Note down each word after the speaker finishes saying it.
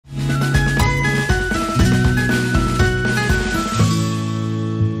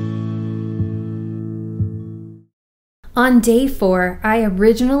On day 4, I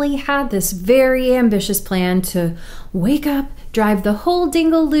originally had this very ambitious plan to wake up, drive the whole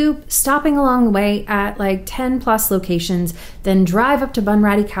Dingle loop, stopping along the way at like 10 plus locations, then drive up to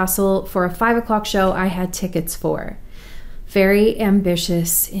Bunratty Castle for a 5 o'clock show I had tickets for. Very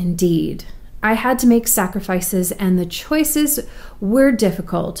ambitious indeed. I had to make sacrifices and the choices were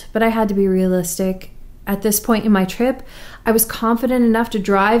difficult, but I had to be realistic. At this point in my trip, I was confident enough to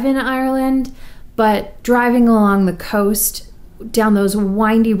drive in Ireland, but driving along the coast down those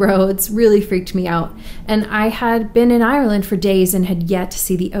windy roads really freaked me out. And I had been in Ireland for days and had yet to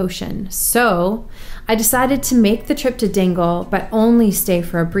see the ocean. So I decided to make the trip to Dingle, but only stay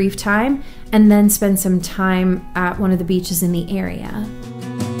for a brief time and then spend some time at one of the beaches in the area.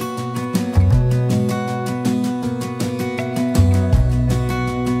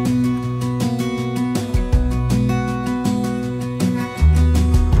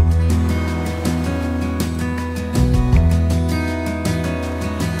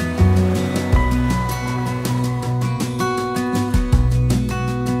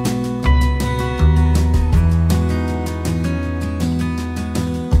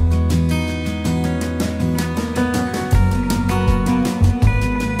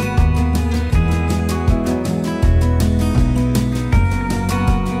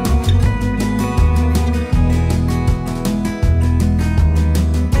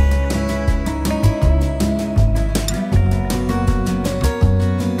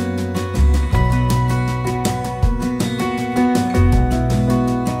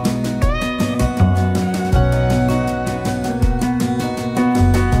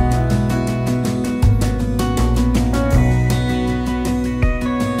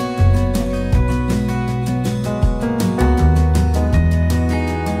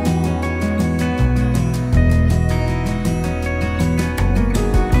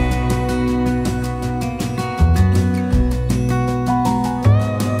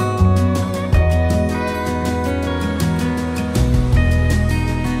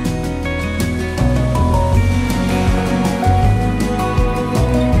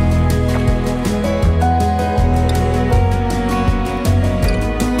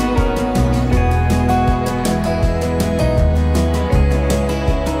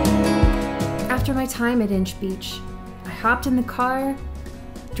 Time at Inch Beach, I hopped in the car,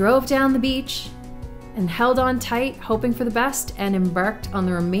 drove down the beach, and held on tight, hoping for the best, and embarked on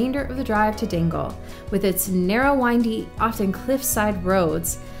the remainder of the drive to Dingle. With its narrow, windy, often cliffside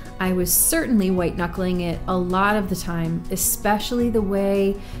roads, I was certainly white-knuckling it a lot of the time, especially the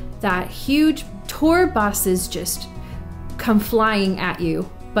way that huge tour buses just come flying at you,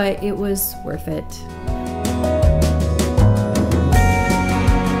 but it was worth it.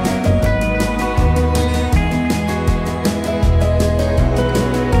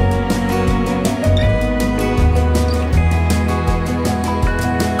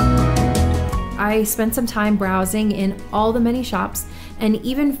 I spent some time browsing in all the many shops and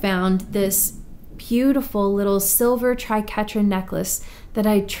even found this beautiful little silver triquetran necklace that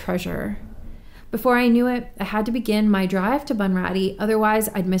I treasure. Before I knew it, I had to begin my drive to Bunratty, otherwise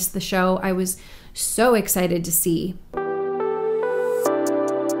I'd miss the show I was so excited to see.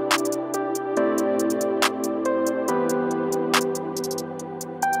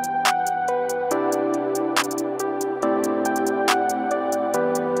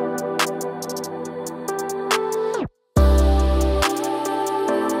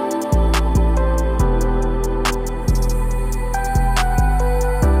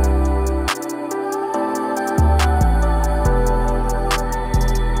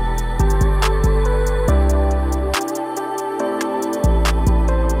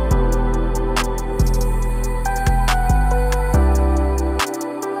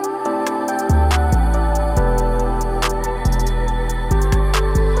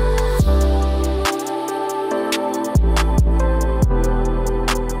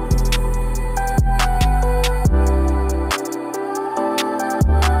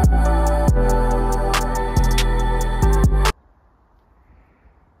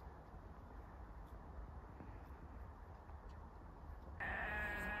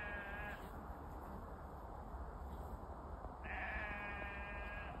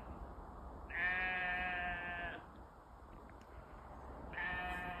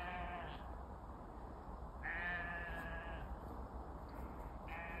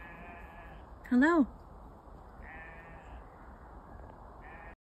 Hello.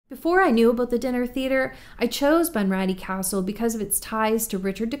 Before I knew about the dinner theatre, I chose Bunratty Castle because of its ties to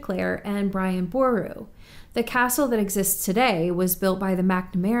Richard de Clare and Brian Boru. The castle that exists today was built by the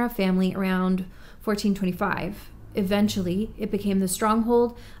McNamara family around 1425. Eventually, it became the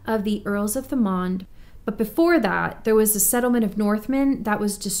stronghold of the Earls of Thomond, But before that, there was a settlement of Northmen that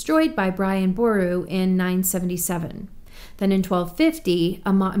was destroyed by Brian Boru in 977. Then in 1250,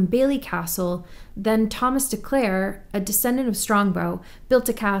 a Motte and Bailey castle, then Thomas de Clare, a descendant of Strongbow, built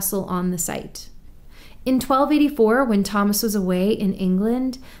a castle on the site. In 1284, when Thomas was away in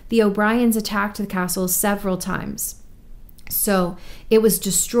England, the O'Briens attacked the castle several times. So it was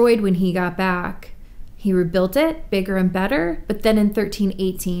destroyed when he got back. He rebuilt it, bigger and better, but then in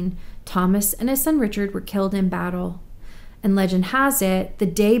 1318, Thomas and his son Richard were killed in battle. And legend has it, the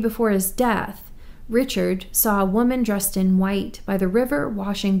day before his death, Richard saw a woman dressed in white by the river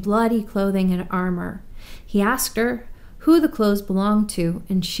washing bloody clothing and armor. He asked her who the clothes belonged to,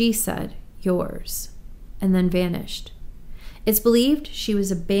 and she said, "Yours," and then vanished. It's believed she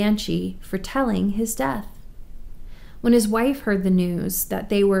was a banshee foretelling his death. When his wife heard the news that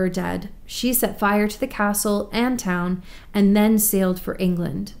they were dead, she set fire to the castle and town and then sailed for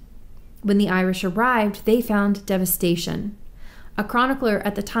England. When the Irish arrived, they found devastation. A chronicler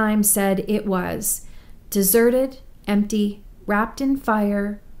at the time said it was deserted, empty, wrapped in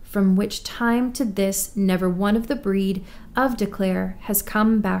fire, from which time to this never one of the breed of de Clare has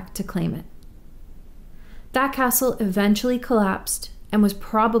come back to claim it. That castle eventually collapsed and was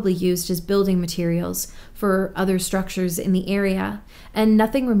probably used as building materials for other structures in the area, and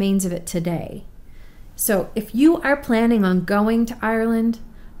nothing remains of it today. So if you are planning on going to Ireland,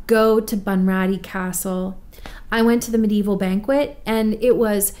 go to Bunratty Castle. I went to the medieval banquet, and it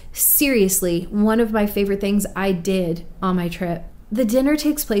was seriously one of my favorite things I did on my trip. The dinner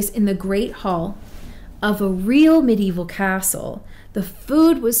takes place in the Great Hall of a real medieval castle. The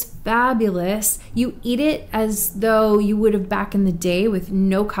food was fabulous. You eat it as though you would have back in the day with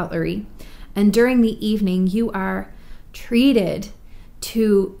no cutlery. And during the evening, you are treated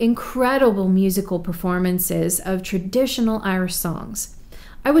to incredible musical performances of traditional Irish songs.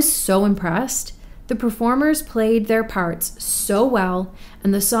 I was so impressed. The performers played their parts so well,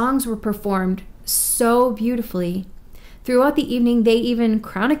 and the songs were performed so beautifully. Throughout the evening, they even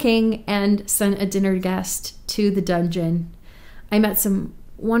crowned a king and sent a dinner guest to the dungeon. I met some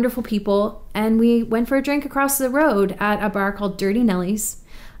wonderful people, and we went for a drink across the road at a bar called Dirty Nelly's,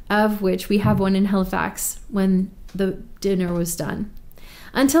 of which we have one in Halifax when the dinner was done.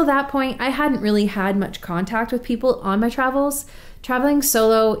 Until that point, I hadn't really had much contact with people on my travels. Traveling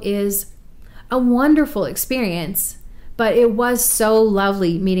solo is a wonderful experience, but it was so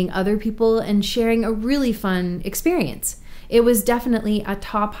lovely meeting other people and sharing a really fun experience. It was definitely a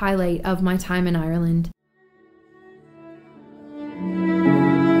top highlight of my time in Ireland.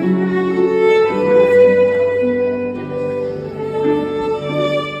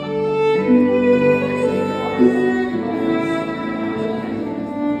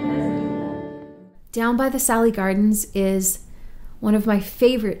 Down by the Sally Gardens is one of my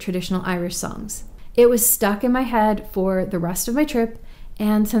favorite traditional Irish songs. It was stuck in my head for the rest of my trip,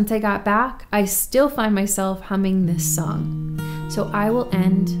 and since I got back, I still find myself humming this song. So I will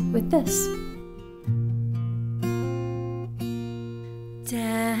end with this.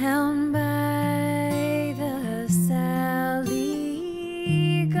 Down by the Sally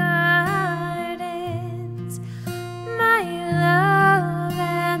Gardens, my love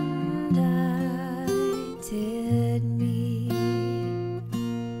and I did meet.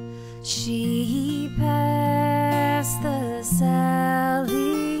 She passed the Sally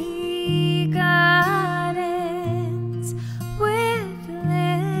Gardens with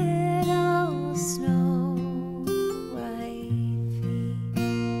little snow white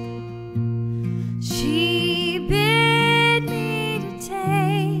feet. She bid me to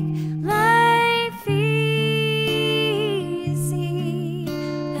take life easy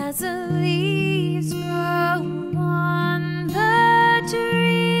as a leaf